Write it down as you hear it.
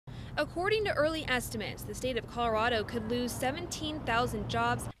According to early estimates, the state of Colorado could lose 17,000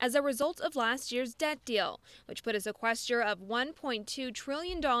 jobs as a result of last year's debt deal, which put a sequester of $1.2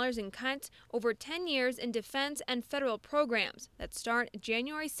 trillion in cuts over 10 years in defense and federal programs that start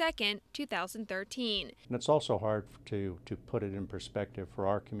January 2nd, 2013. And it's also hard to put it in perspective for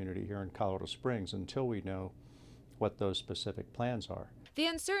our community here in Colorado Springs until we know what those specific plans are. The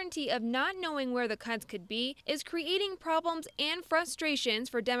uncertainty of not knowing where the cuts could be is creating problems and frustrations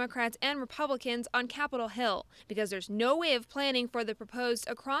for Democrats and Republicans on Capitol Hill because there's no way of planning for the proposed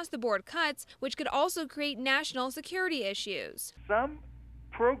across-the-board cuts, which could also create national security issues. Some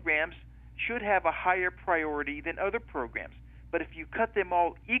programs should have a higher priority than other programs, but if you cut them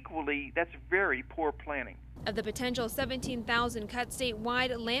all equally, that's very poor planning. Of the potential 17,000 cuts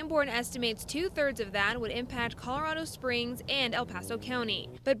statewide, Lamborn estimates 2/3 of that would impact Colorado Springs and El Paso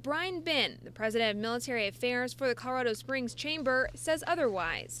County. But Brian Bin, the president of military affairs for the Colorado Springs Chamber, says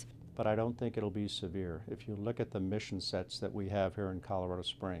otherwise. But I don't think it'll be severe. If you look at the mission sets that we have here in Colorado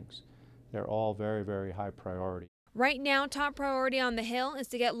Springs, they're all very, very high priority. Right now, top priority on the Hill is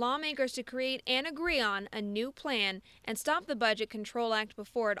to get lawmakers to create and agree on a new plan and stop the Budget Control Act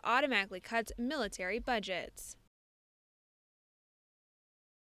before it automatically cuts military budgets.